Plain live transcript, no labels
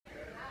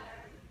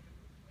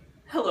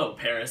Hello,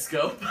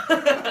 Periscope. Dude,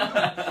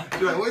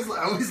 I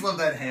always love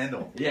that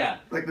handle. Yeah,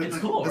 like it's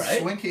cool, the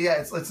right? Swinky,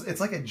 yeah, it's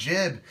like a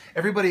jib.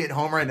 Everybody at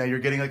home right now, you're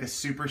getting like a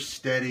super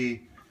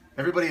steady.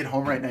 Everybody at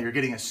home right now, you're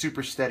getting a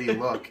super steady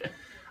look.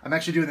 I'm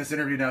actually doing this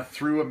interview now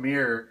through a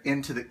mirror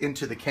into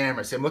the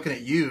camera. See, I'm looking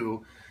at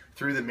you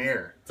through the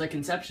mirror. It's like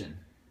Inception.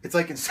 It's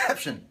like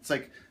Inception. It's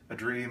like a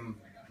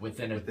dream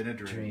within a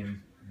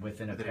dream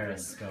within a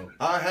periscope.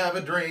 I have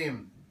a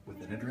dream.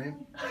 Within a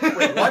dream?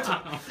 Wait, what?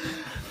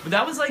 But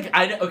that was like,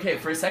 okay,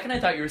 for a second I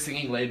thought you were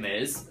singing Les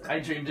Mis. I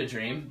dreamed a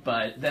dream,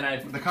 but then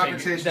I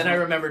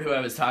remembered who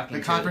I was talking to.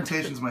 The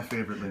Confrontation's my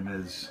favorite Les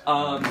Mis.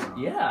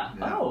 Yeah.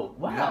 Oh,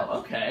 wow, yeah.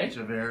 Okay.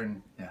 Javert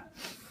and, yeah.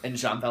 And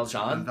Jean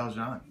Valjean?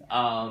 Jean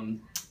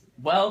Valjean.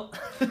 Well,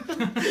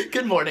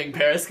 good morning,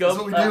 Periscope. That's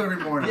what we do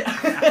every morning.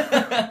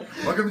 Yeah.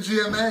 Welcome to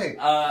GMA.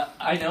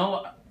 I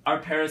know our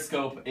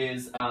Periscope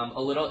is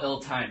a little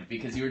ill-timed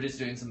because you were just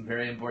doing some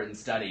very important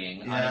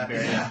studying on a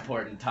very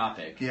important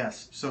topic.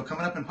 Yes. So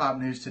coming up in pop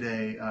news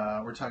today,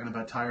 we're talking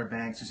about Tyra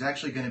Banks, who's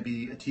actually going to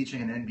be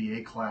teaching an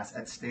MBA class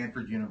at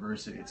Stanford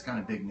University. It's kind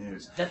of big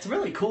news. That's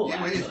really cool,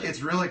 yeah,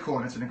 it's really cool,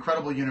 and it's an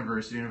incredible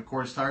university. And, of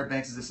course, Tyra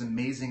Banks is this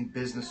amazing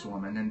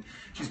businesswoman, and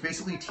she's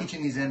basically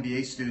teaching these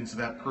MBA students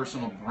about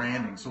personal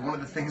branding. So one of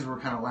the things we're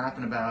kind of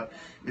laughing about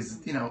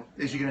is,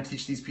 is you're going to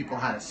teach these people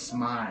how to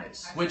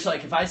smize. Which,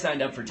 like, if I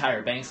signed up for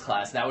Tyra Banks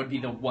class, that would be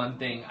the one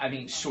thing. I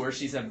mean, sure,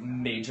 she's a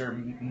major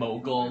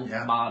mogul,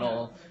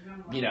 model,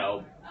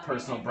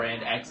 personal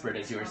brand expert,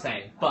 as you were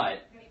saying,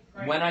 but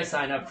when I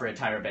sign up for a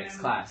Tyra Banks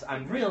class,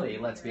 I'm really,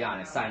 let's be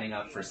honest, signing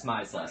up for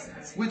smize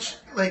lessons. Which,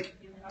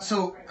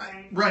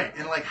 right,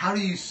 and how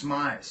do you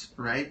smize,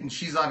 right? And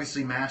she's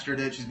obviously mastered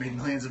it. She's made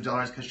millions of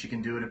dollars because she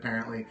can do it,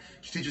 apparently.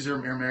 She teaches her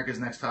America's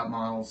Next Top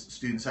Models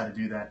students how to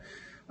do that.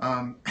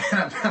 And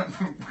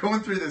I'm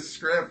going through this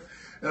script,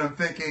 and I'm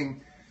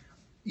thinking,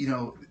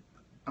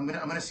 I'm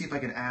gonna see if I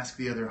can ask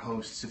the other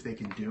hosts if they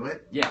can do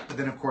it. Yeah. But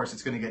then of course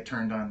it's gonna get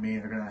turned on me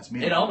and they're gonna ask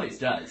me. It always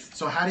does.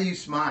 So how do you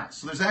smize?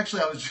 So there's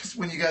actually, I was just,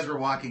 when you guys were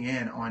walking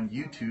in on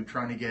YouTube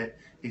trying to get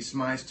a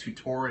smize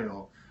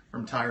tutorial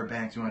from Tyra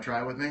Banks. You wanna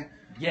try it with me?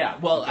 Yeah,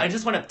 well, okay. I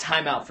just want to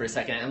time out for a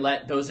second and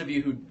let those of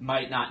you who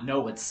might not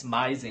know what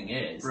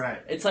smizing is.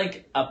 Right. It's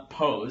like a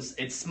pose.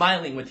 It's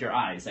smiling with your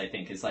eyes, I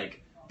think, is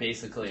like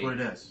basically. That's what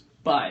it is.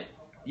 But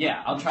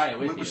yeah, I'll try it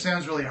with you. Which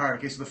sounds really hard.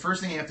 Okay, so the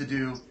first thing you have to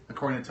do,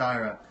 according to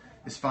Tyra,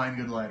 is find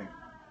good lighting.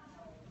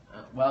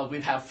 Well, we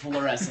have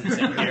fluorescence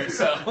in here,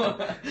 so...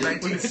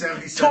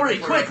 1977. Tori,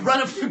 quick,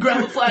 grab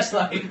a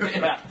flashlight.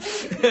 Yeah.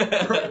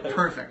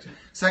 Perfect.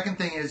 Second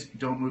thing is,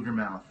 don't move your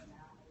mouth.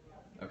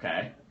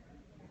 Okay.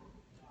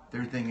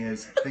 Third thing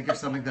is, think of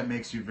something that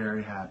makes you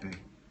very happy.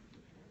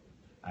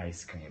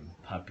 Ice cream,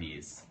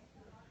 puppies.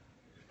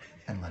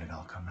 And let it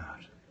all come out.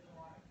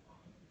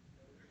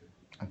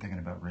 I'm thinking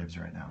about ribs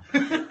right now.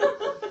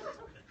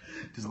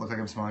 Does it look like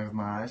I'm smiling with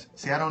my eyes?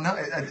 See, I don't know.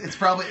 It's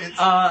probably...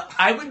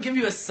 I would give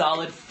you a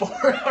solid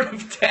 4 out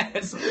of 10.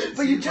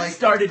 But you just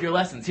started your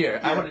lessons. Here,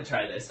 yeah. I want to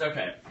try this.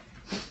 Okay.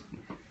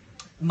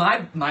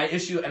 My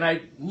issue, and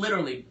I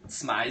literally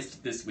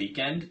smized this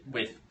weekend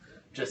with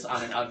just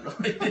on an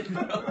unrelated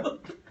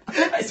note.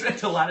 I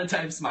spent a lot of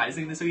time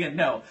smizing this weekend.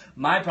 No,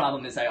 my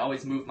problem is I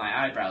always move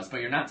my eyebrows,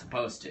 but you're not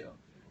supposed to.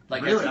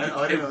 Like, really?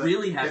 It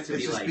really has to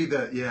be like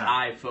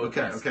eye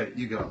focused. Okay,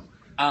 you go.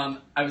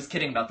 I was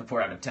kidding about the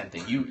 4 out of 10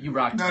 thing. You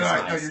rocked the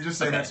smize. No, you're just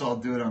saying that, so I'll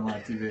do it on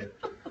live TV.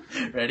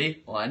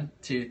 Ready? 1,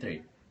 2,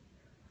 3.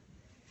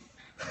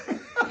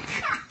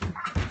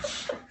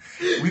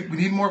 We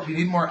need more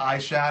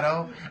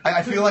eyeshadow.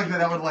 I feel like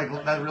that would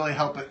really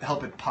help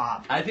it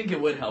pop. I think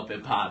it would help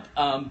it pop.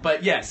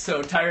 But yes,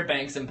 so Tyra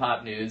Banks in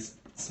pop news,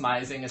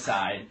 smizing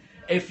aside,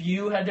 if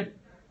you had to,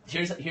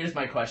 here's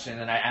my question,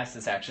 and I asked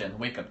this actually in the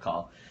wake up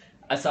call.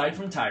 Aside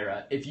from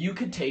Tyra, if you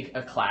could take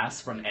a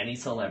class from any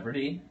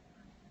celebrity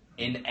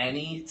in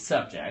any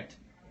subject,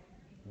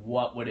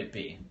 what would it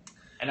be?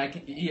 And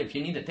if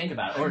you need to think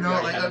about it, or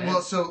I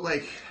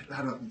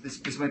don't.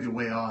 This might be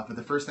way off, but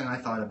the first thing I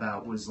thought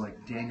about was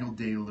like Daniel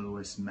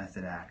Day-Lewis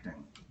method acting.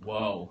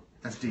 Whoa,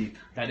 that's deep.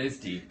 That is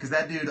deep. Because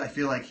that dude, I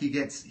feel like he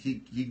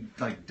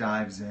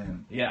dives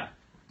in. Yeah.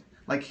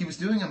 Like he was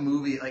doing a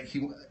movie.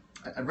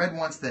 I read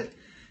once that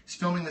he's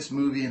filming this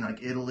movie in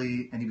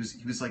Italy, and he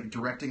was like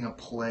directing a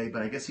play,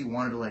 but I guess he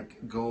wanted to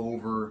go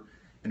over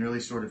and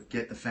really sort of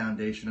get the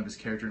foundation of his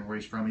character and where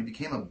he's from. He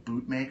became a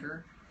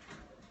bootmaker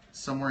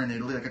somewhere in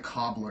Italy, like a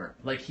cobbler.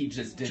 Like he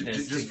just did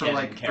this just to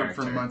get in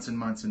character. for months and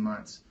months and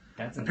months.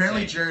 That's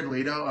apparently insane. Jared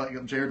Leto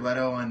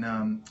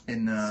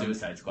in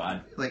Suicide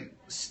Squad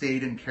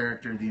stayed in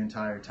character the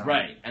entire time.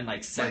 Right,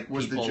 and sent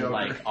people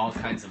all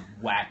kinds of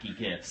wacky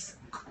gifts.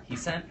 He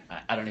sent,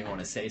 I don't even want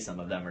to say some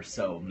of them are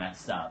so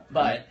messed up,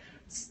 but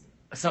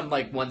some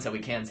ones that we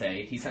can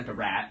say. He sent a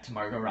rat to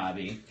Margot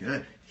Robbie.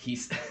 Good.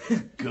 He's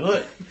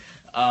good.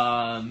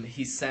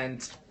 He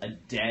sent a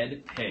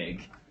dead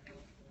pig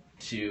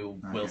to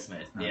Not Will good.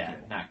 Smith. Not Yeah,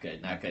 good. not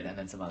good, not good. And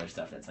then some other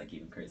stuff that's like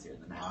even crazier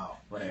than that. Wow.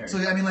 What I heard. So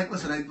I mean, like,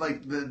 listen,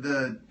 like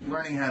the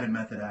learning how to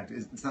method act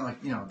is, it's not like,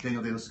 you know,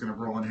 Daniel Day-Lewis is going to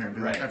roll in here and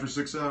be like, Right. after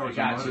 6 hours, I you know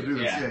got how to you. do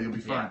this. Yeah. Yeah, you'll be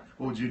fine. Yeah.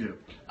 What would you do?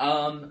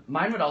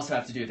 Mine would also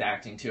have to do with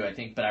acting too, I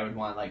think, but I would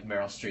want like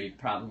Meryl Streep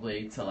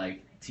probably to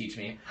like teach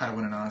me. How to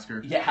win an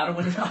Oscar? Yeah, how to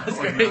win an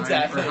Oscar, Or 9,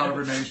 exactly. or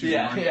however many she's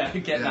yeah, won. yeah,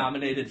 get Yeah.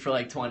 nominated for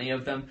like 20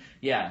 of them.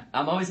 Yeah,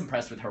 I'm always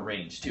impressed with her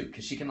range too,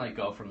 because she can like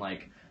go from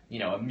like, you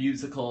know, a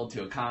musical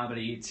to a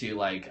comedy to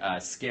like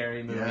a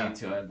scary movie Yeah.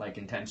 to a like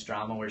intense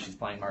drama where she's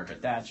playing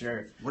Margaret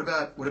Thatcher, What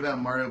about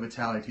Mario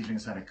Batali teaching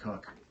us how to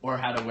cook or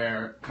how to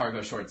wear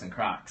cargo shorts and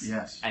Crocs.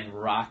 Yes. And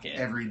rock it.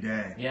 every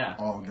day? Yeah.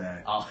 All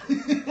day. Oh,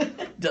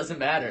 doesn't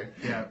matter.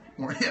 Yeah,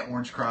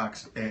 Orange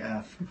Crocs,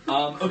 AF.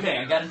 Okay,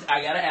 I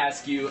gotta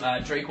ask you.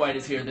 Drake White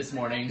is here this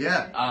morning.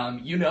 Yeah.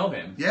 You know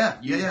him. Yeah,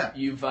 You, yeah.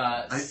 You've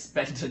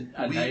spent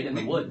a night in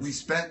the woods. We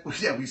spent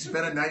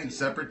a night in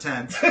separate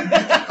tents,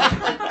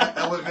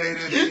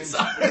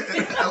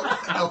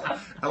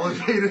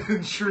 elevated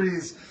in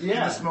trees in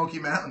Yeah. the Smoky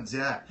Mountains.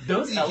 Yeah,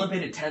 Those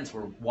elevated tents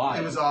were wild.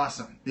 It was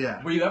awesome.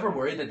 Yeah. Were you ever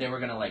worried that they were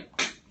gonna like?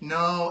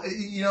 No,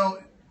 you know,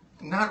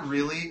 not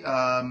really.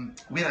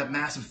 We had a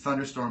massive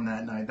thunderstorm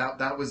that night.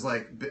 That was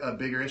like a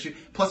bigger issue.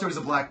 Plus, there was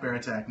a black bear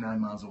attack 9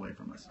 miles away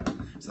from us,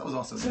 so that was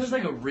also. So it was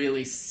like a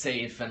really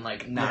safe and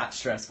like not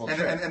stressful and,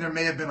 trip. and there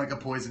may have been like a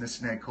poisonous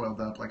snake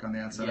coiled up like on the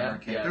outside Yeah, of our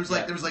camp. yeah,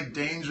 There was like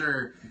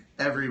danger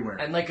everywhere.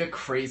 And like a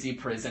crazy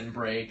prison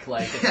break,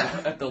 like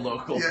at the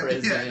local Yeah,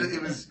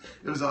 prison.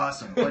 it was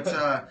awesome.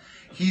 But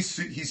he's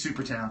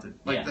super talented.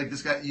 Yeah. Like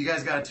this guy, you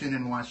guys got to tune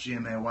in and watch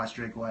GMA, watch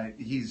Drake White.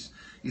 He's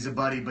a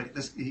buddy, but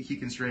he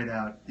can straight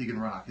out. He can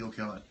rock. He'll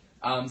kill it.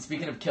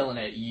 Speaking of killing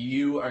it,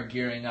 you are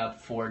gearing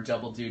up for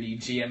double duty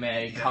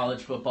GMA,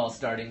 college football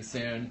starting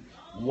soon.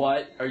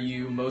 What are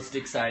you most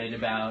excited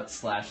about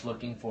 /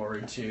 looking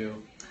forward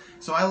to?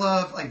 So I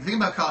love, like, the thing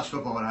about college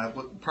football,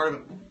 part of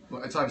it,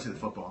 well, it's obviously the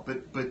football,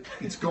 but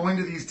it's going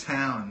to these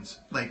towns.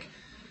 Like,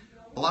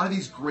 a lot of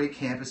these great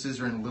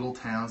campuses are in little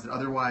towns that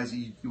otherwise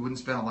you wouldn't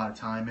spend a lot of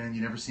time in.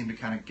 You never seem to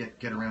kind of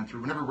get around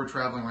through. Whenever we're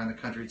traveling around the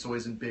country, it's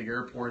always in big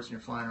airports and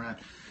you're flying around.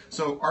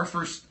 So our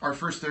first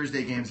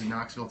Thursday game's in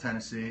Knoxville,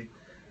 Tennessee,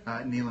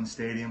 at Neyland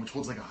Stadium, which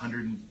holds like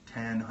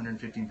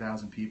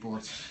 115,000 people.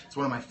 It's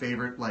one of my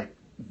favorite, like,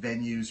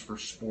 venues for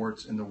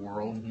sports in the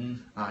world.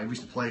 I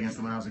used to play against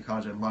them when I was in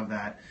college. I love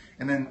that.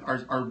 And then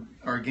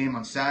our game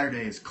on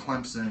Saturday is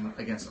Clemson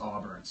against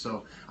Auburn.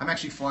 So I'm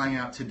actually flying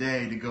out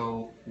today to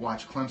go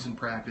watch Clemson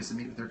practice and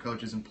meet with their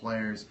coaches and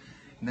players,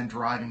 and then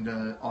driving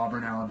to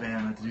Auburn,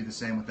 Alabama to do the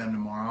same with them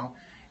tomorrow.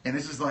 And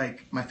this is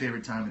like my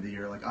favorite time of the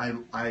year. Like I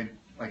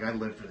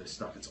live for this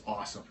stuff. It's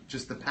awesome.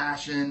 Just the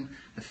passion,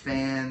 the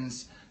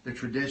fans, the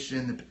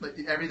tradition,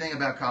 everything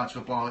about college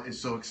football is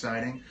so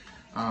exciting.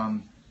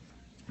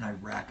 And I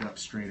rack up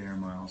straight air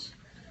miles,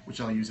 which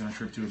I'll use on a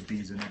trip to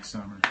Ibiza next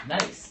summer.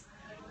 Nice.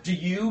 Do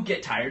you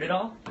get tired at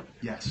all?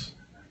 Yes.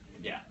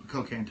 Yeah.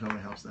 Cocaine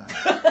totally helps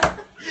that.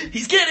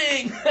 He's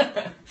kidding!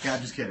 Yeah,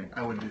 I'm just kidding.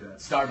 I wouldn't do that.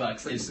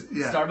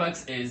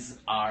 Starbucks is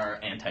our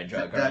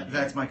anti-drug.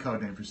 That's my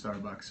code name for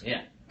Starbucks.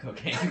 Yeah,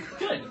 cocaine.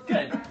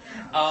 Good.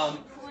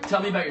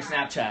 Tell me about your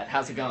Snapchat.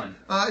 How's it going?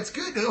 It's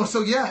good. Oh,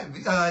 so yeah,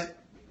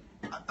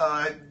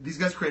 these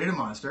guys created a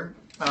monster.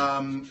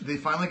 They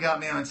finally got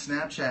me on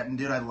Snapchat, and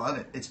dude, I love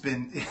it. It's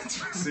been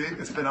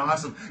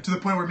awesome to the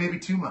point where maybe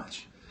too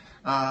much.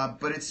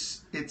 But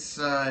it's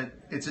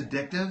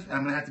addictive, and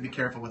I'm gonna have to be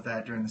careful with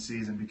that during the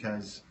season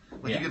because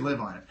you could live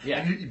on it. Yeah.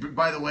 And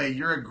by the way,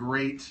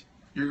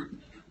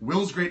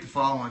 Will's great to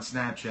follow on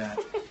Snapchat.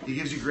 He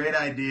gives you great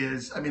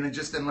ideas. I mean, he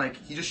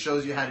just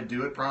shows you how to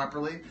do it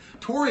properly.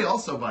 Tori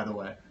also, by the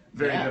way,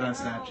 very good on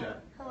Snapchat.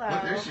 Hello.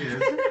 Look, there she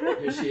is.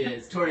 Here she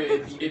is. Tori,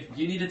 if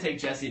you need to take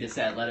Jesse to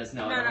set, let us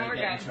know. I don't want we're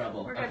to get in good.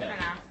 trouble. We're good for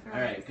now.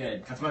 All right,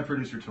 good. That's my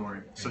producer,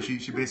 Tori. So she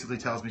basically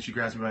tells me, she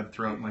grabs me by the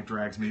throat and like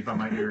drags me by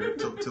my ear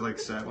to like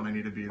set when I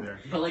need to be there.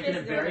 But like in a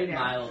She's very really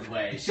mild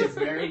way. She's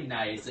very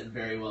nice and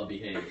very well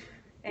behaved.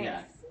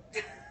 Thanks.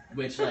 Yeah.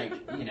 Which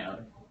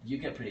you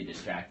get pretty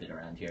distracted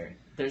around here.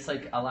 There's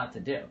like a lot to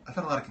do. I've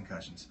had a lot of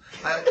concussions.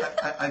 I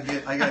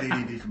got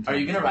ADD from time Are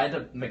you to gonna time. ride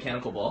the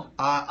mechanical bull?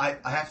 I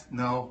have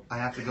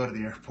to go to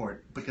the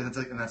airport because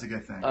that's a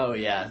good thing. Oh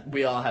yeah,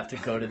 we all have to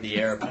go to the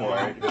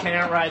airport.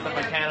 Can't ride the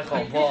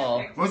mechanical bull.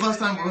 When was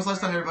the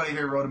last time everybody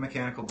here rode a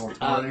mechanical bull?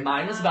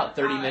 Mine was about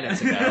 30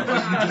 minutes ago.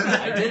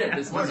 I did it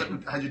this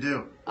morning. How'd you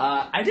do?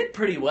 I did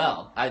pretty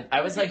well.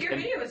 I was like, Your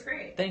video was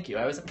great. thank you.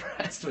 I was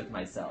impressed with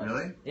myself.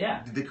 Really?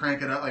 Yeah. Did they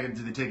crank it up? Like,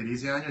 did they take it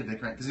easy on you? Or did they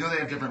crank? Because they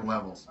have different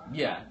levels.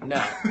 Yeah.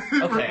 No.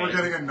 Okay. We're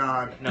getting a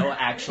nod. No,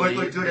 actually.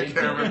 Like doing a they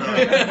camera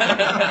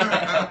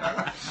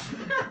nod.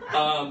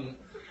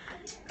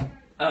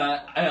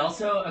 I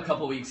also, a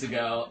couple weeks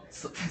ago,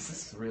 so this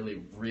is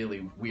really,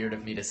 really weird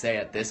of me to say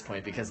at this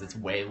point because it's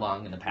way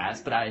long in the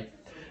past, but I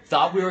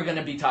thought we were going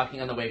to be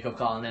talking on the wake-up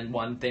call and then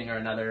one thing or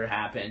another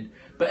happened.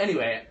 But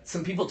anyway,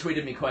 some people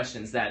tweeted me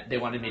questions that they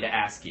wanted me to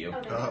ask you.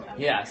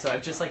 Yeah, so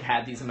I've just like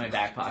had these in my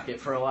back pocket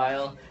for a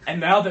while, and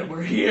now that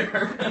we're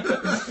here,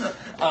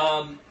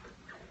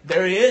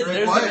 There he is. Drake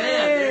There's White. the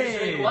man. There's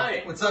Drake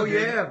White. What's up, dude?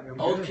 Yeah.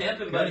 Old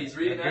camping buddies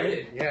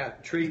reunited. Yeah,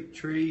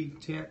 tree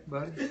tent,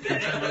 buddy.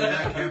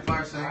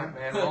 Campfire singing.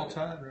 Man, all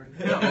time.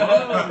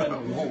 Right?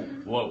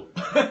 Whoa.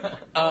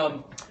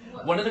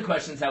 One of the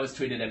questions that was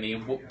tweeted at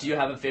me, do you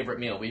have a favorite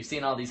meal? We've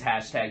seen all these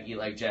hashtag Eat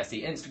Like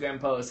Jesse Instagram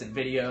posts and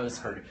videos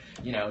for,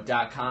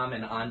 .com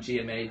and on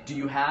GMA. Do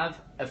you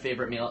have a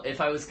favorite meal?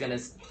 If I was going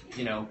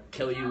to,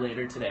 kill you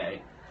later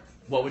today,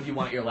 what would you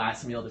want your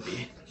last meal to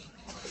be?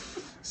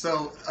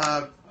 So,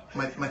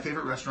 my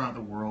favorite restaurant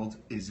in the world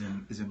is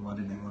in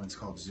London, England. It's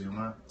called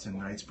Zuma. It's in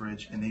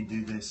Knightsbridge, and they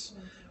do this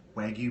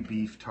Wagyu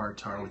beef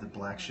tartare with a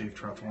black shaved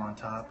truffle on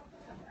top.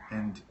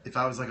 And if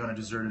I was like on a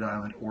deserted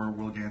island, or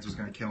Will Gans was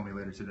going to kill me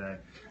later today,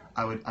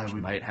 I would.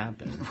 Might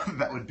happen.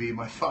 That would be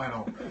my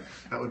final.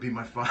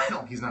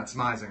 He's not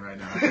smizing right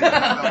now.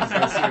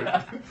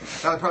 That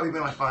would probably be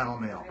my final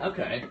meal.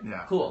 Okay.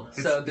 Yeah. Cool.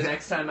 So the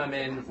next time I'm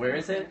in, where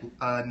is it?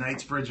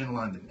 Knightsbridge in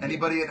London.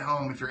 Anybody at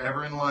home, if you're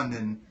ever in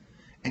London,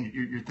 and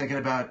you're thinking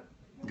about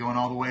going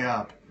all the way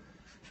up,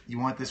 you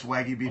want this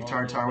Wagyu beef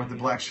tartare with the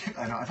black sheep.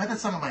 I know. I've had that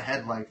song in my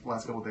head like the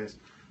last couple of days.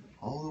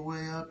 All the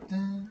way up,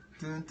 dun,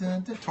 dun,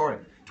 dun, dun.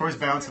 Tori's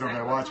bouncing over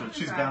there. Watch it.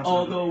 She's bouncing.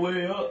 All the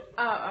way up.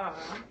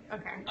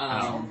 Okay.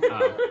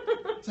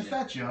 It's a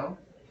Fat Joe.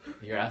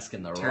 You're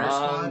asking the Terror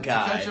wrong Squad.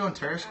 guy. Fat Joe and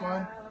Terror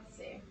Squad. Let's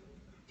see.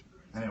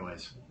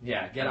 Anyways.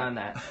 Yeah, get on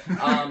that.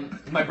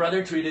 My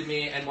brother tweeted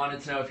me and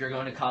wanted to know if you're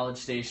going to College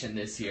Station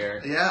this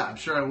year. Yeah, I'm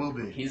sure I will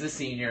be. He's a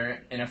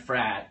senior in a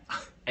frat,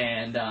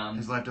 and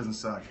His life doesn't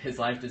suck. his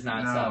life does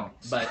not No.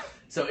 suck. But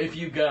so if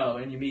you go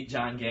and you meet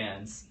John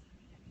Gans,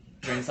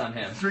 drinks on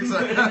him. Drinks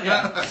like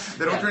Yeah.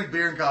 They don't drink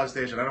beer in College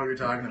Station. I know what you're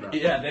talking about.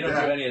 Yeah, they don't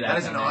do any of that. That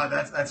is down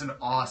there. that's an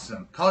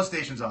awesome. College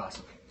Station's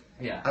awesome.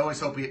 Yeah. I always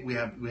hope we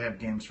have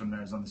games from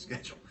theirs on the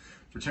schedule.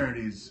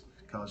 Fraternities,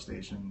 College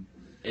Station,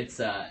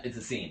 It's a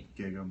scene.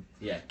 gig 'em.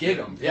 Yeah, gig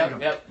 'em. Gig Yep,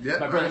 'em. yep. Yep,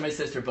 My brother right. and my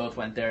sister both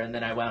went there, and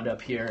then I wound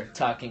up here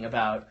talking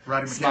about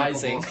Riding mechanical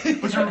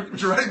smizing. bulls.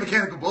 But you're riding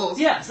mechanical bulls.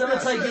 Yeah, so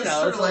it's like, it's it's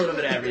sort a of little like-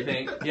 bit of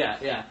everything.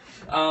 Yeah.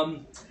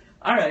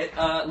 All right,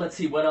 let's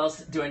see. What else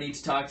do I need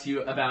to talk to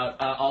you about?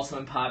 Also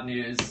in pop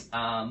news,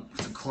 Some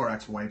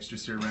Clorox wipes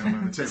just here randomly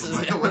on the table. This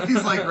is- Like,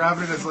 he's like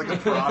grabbing it as like a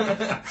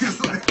prop.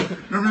 He's like,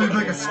 remember he's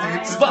like a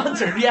snake?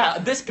 sponsored, yeah,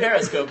 this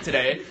Periscope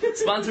today,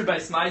 sponsored by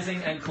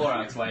Smizing and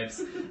Clorox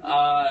wipes.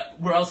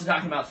 We're also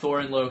talking about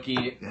Thor and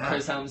Loki, Yeah.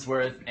 Chris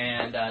Hemsworth,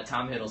 and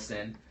Tom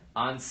Hiddleston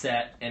on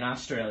set in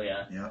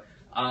Australia.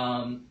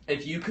 Yeah.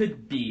 If you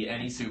could be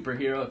any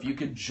superhero, if you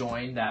could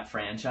join that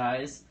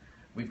franchise,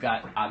 we've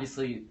got,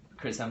 obviously,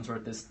 Chris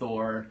Hemsworth is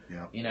Thor.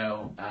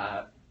 Yeah.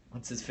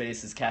 What's his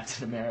face is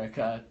Captain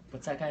America.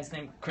 What's that guy's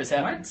name? Chris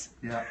Evans.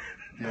 Yeah.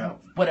 Yeah.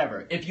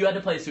 Whatever. If you had to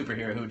play a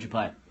superhero, who would you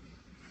play?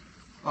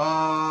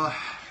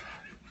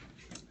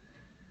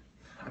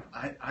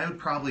 I would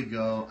probably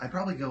go. I'd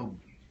probably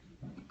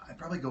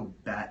go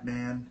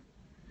Batman.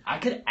 I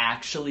could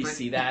actually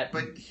see that.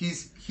 But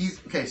he's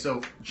okay.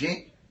 So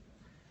James,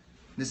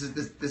 this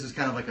is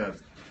kind of like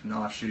an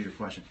offshoot of your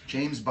question.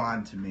 James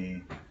Bond to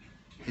me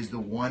is the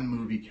one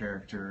movie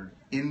character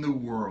in the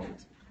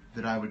world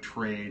that I would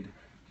trade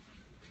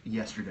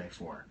yesterday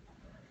for.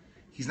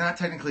 He's not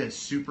technically a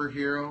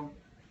superhero,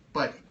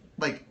 but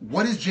like,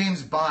 what is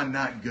James Bond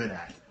not good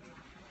at?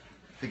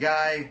 The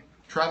guy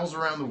travels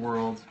around the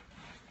world.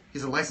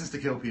 He's a license to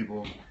kill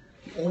people.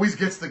 He always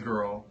gets the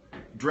girl.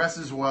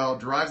 Dresses well.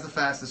 Drives the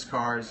fastest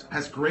cars.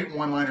 Has great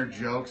one-liner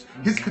jokes.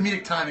 His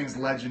comedic timing is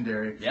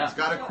legendary. Yeah. He's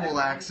got a cool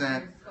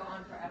accent.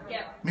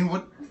 Yep. I mean,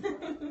 what?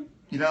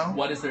 You know?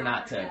 What is there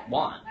not to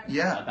want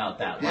about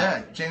that?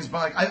 Yeah, James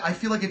Bond. I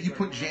feel like if you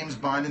put James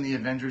Bond in the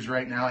Avengers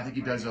right now, I think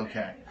he does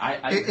okay.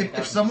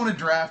 If someone had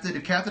drafted,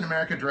 if Captain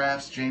America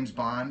drafts James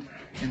Bond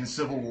in the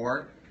Civil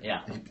War,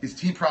 Yeah. his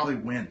team probably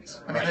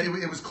wins. I mean,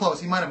 Right. it was close.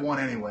 He might have won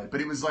anyway,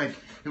 but it was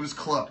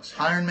close.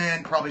 Iron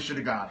Man probably should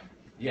have got him.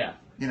 Yeah.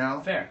 You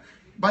know? Fair.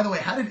 By the way,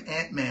 how did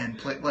Ant-Man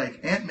play? Like,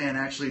 Ant-Man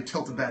actually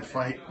tilted that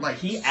fight, like,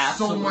 He so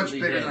absolutely much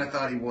bigger did. than I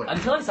thought he would.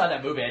 Until I saw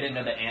that movie, I didn't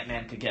know that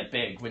Ant-Man could get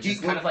big, which is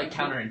He- kind of like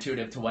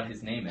counterintuitive to what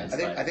his name is.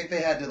 I think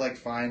they had to like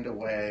find a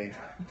way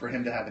for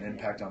him to have an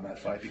impact on that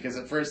fight, because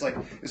at first, like,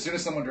 as soon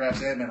as someone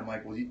drafts Ant-Man, I'm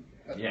like, well,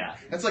 Yeah.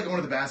 that's like going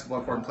to the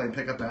basketball court and playing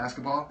pickup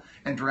basketball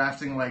and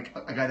drafting like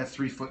a guy that's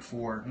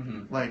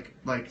 3'4",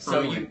 like So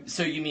early.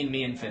 you mean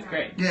me in 5th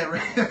grade? Yeah,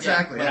 right,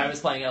 exactly. When yeah. I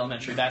was playing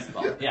elementary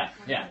basketball. Yeah.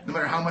 No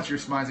matter how much you're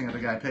smizing at the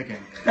guy picking,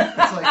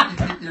 it's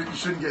like you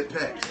shouldn't get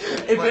picked.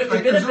 If Like,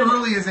 it had as been-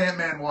 early as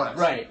Ant-Man was.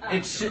 Right.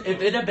 If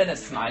it had been a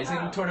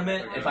smizing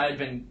tournament,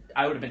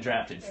 I would have been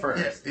drafted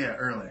first. Yeah,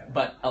 early.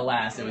 But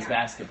alas, it was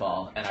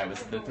basketball, and I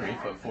was the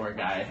 3'4"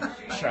 guy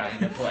trying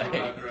to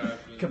play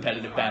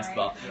competitive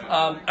basketball.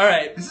 All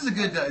right. This is a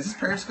good. Is this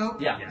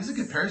Periscope? Yeah. This is a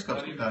good Periscope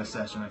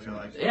session. I feel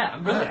like. Yeah,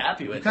 I'm really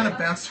happy We with kind it. of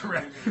bounced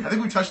around. I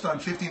think we touched on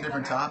 15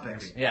 different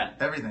topics. Yeah.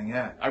 Everything.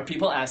 Yeah. Are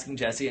people asking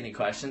Jesse any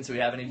questions? Do we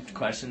have any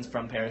questions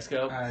from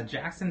Periscope?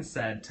 Jackson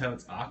said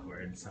totes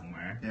awkward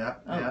somewhere. Yeah.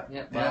 Oh, yeah.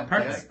 yeah, well,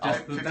 perfect. Yeah.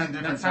 Just- 15 that-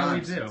 different that's how we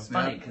times. do. It's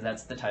funny because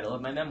that's the title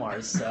of my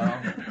memoirs. So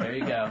there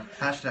you go.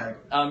 more.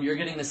 Hashtag. You're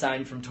getting the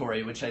sign from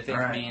Tori, which I think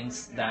All right.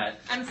 means that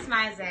I'm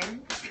smizing.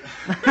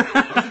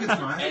 I think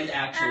it's mine. and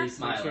actually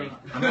smiling.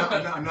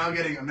 I'm now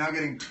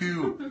getting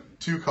two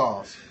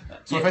calls.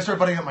 So if I start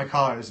butting up my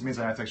collar, this means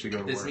I have to actually go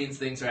to This work. means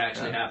things are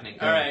actually happening.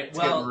 Yeah, All right. it's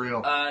Well, getting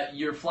real.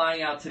 you're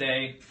flying out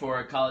today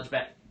for college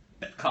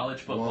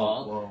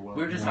football. Whoa.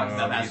 We were just talking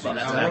about basketball.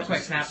 That's Real what quick,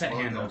 Just Snapchat slow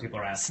handle. down. People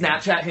are asking.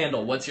 Snapchat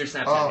handle. What's your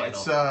Snapchat Oh,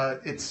 handle?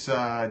 it's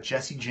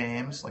Jesse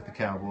James, like the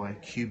cowboy,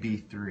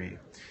 QB3.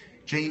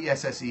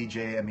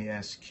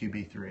 JESSEJMES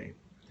QB3.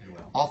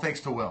 All thanks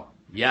to Will.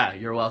 Yeah,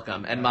 you're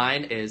welcome. And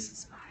mine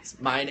is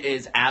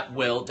at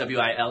Will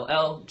WILLGANSS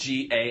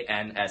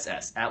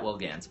at Will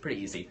Gans.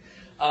 Pretty easy.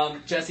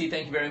 Jesse,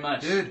 thank you very much.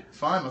 Dude,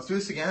 fine. Let's do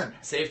this again.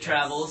 Safe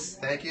travels.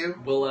 Thank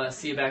you. We'll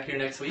see you back here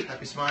next week.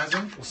 Happy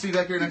smizing. We'll see you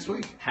back here next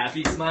week.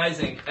 Happy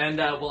smizing. And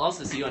we'll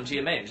also see you on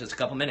GMA in just a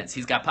couple minutes.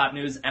 He's got pop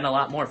news and a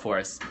lot more for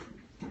us.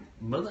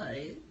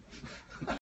 Bye-bye.